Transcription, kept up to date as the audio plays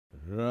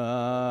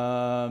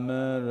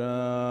Rama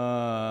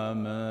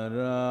Rama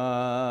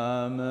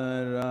Rama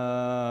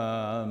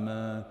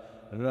Rama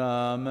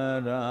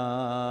Rama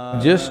Rama.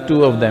 Just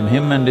two of them,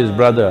 him and his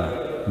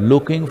brother,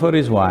 looking for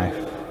his wife.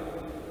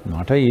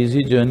 Not a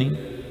easy journey.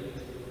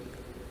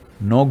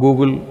 No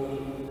Google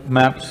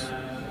Maps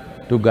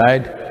to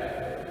guide.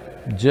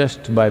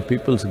 Just by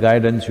people's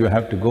guidance you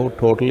have to go,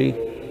 totally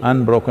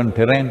unbroken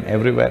terrain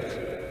everywhere.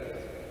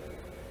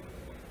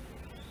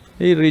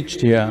 He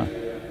reached here,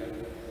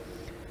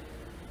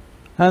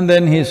 and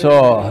then he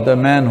saw the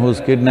man who's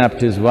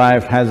kidnapped his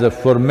wife has a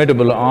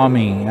formidable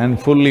army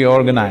and fully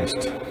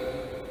organized,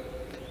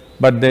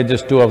 but they're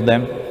just two of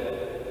them.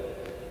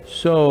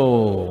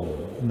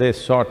 So, they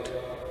sought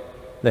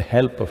the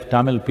help of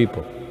Tamil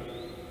people.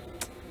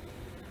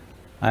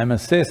 I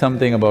must say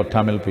something about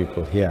Tamil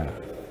people here,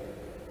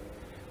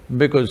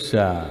 because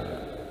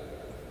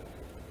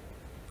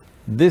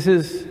this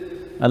is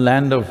a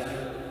land of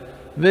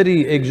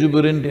very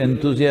exuberant,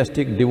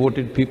 enthusiastic,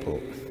 devoted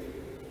people.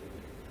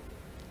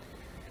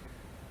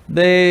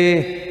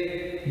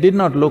 They did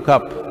not look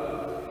up,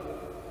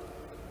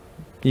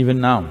 even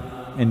now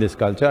in this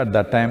culture, at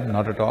that time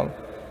not at all.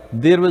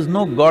 There was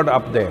no god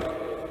up there,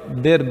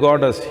 their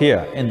god is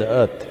here in the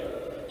earth.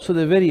 So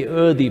they're very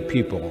earthy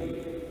people,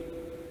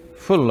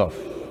 full of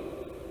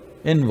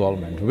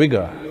involvement,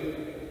 vigor,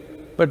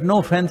 but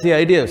no fancy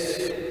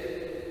ideas.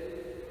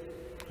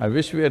 I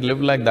wish we had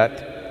lived like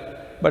that.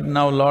 But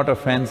now a lot of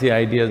fancy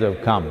ideas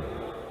have come.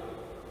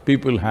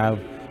 People have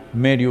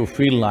made you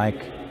feel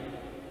like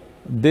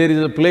there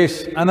is a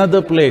place,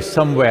 another place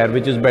somewhere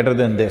which is better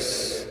than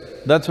this.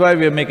 That's why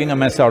we are making a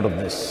mess out of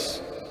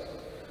this.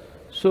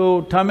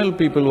 So Tamil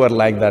people were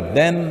like that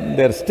then,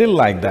 they're still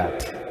like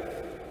that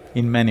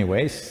in many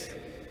ways.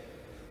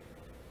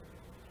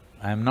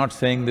 I'm not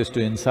saying this to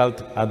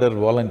insult other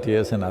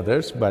volunteers and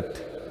others,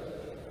 but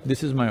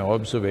this is my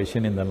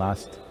observation in the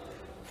last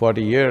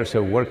 40 years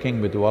of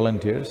working with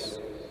volunteers.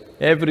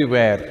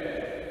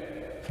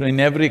 Everywhere, in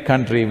every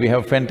country, we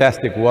have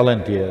fantastic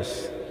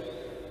volunteers.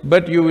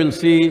 But you will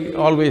see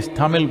always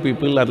Tamil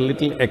people are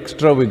little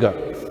extra vigor.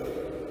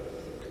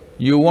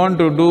 You want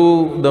to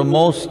do the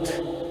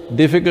most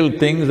difficult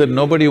things that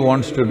nobody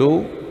wants to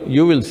do,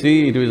 you will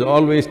see it is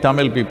always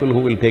Tamil people who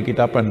will take it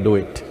up and do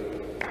it.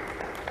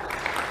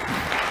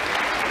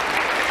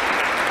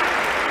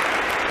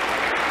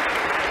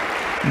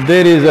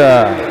 There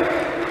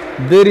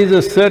is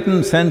a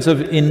certain sense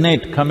of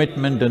innate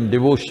commitment and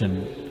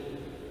devotion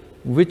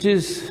which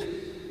is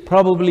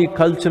probably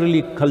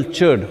culturally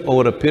cultured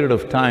over a period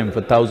of time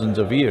for thousands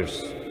of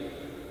years.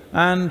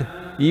 And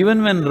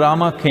even when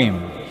Rama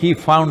came, he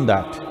found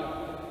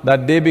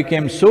that they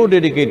became so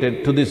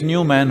dedicated to this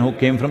new man who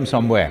came from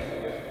somewhere.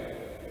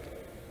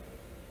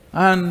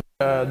 And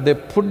they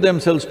put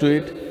themselves to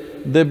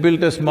it, they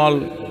built a small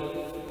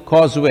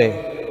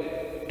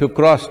causeway to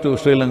cross to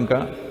Sri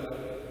Lanka,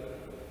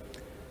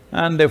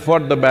 and they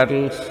fought the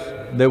battles,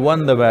 they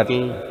won the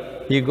battle,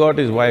 he got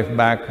his wife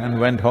back and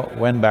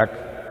went back.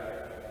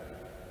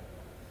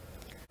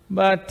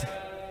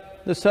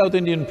 But the South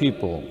Indian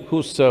people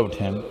who served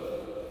him,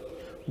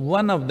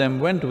 one of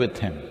them went with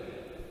him.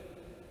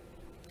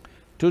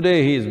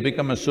 Today he's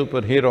become a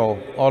superhero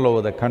all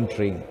over the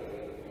country,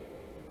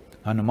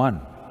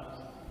 Hanuman.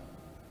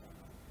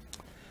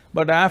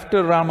 But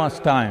after Rama's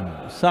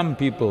time, some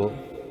people,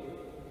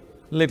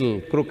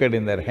 little crooked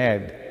in their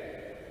head,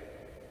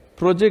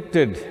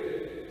 projected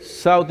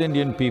South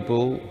Indian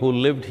people who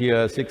lived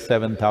here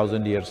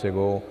 6,000–7,000 years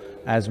ago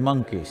as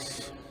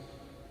monkeys.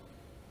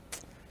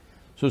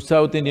 So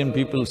South Indian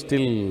people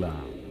still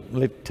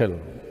little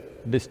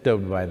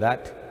disturbed by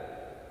that.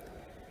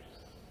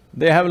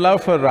 They have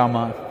love for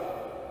Rama,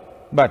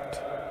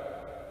 but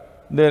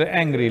they're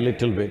angry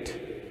little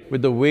bit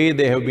with the way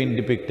they have been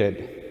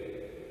depicted.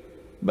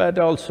 But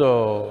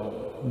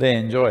also they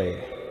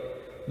enjoy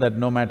that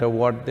no matter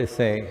what they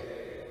say,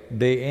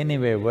 they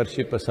anyway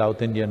worship a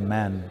South Indian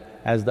man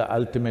as the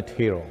ultimate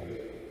hero.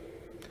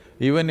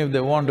 Even if they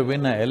want to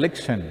win an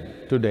election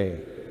today,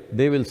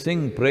 they will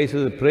sing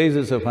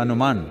praises of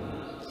Hanuman,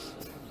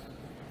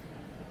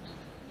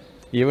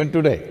 even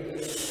today.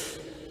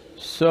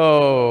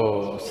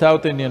 So,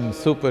 South Indian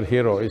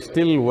superhero is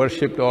still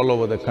worshipped all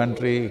over the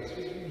country,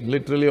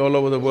 literally all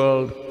over the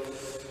world.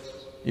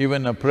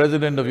 Even a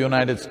president of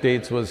United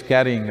States was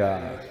carrying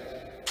a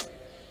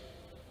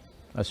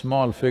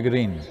small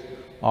figurine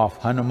of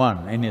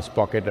Hanuman in his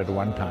pocket at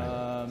one time.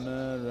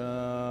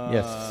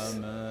 Yes.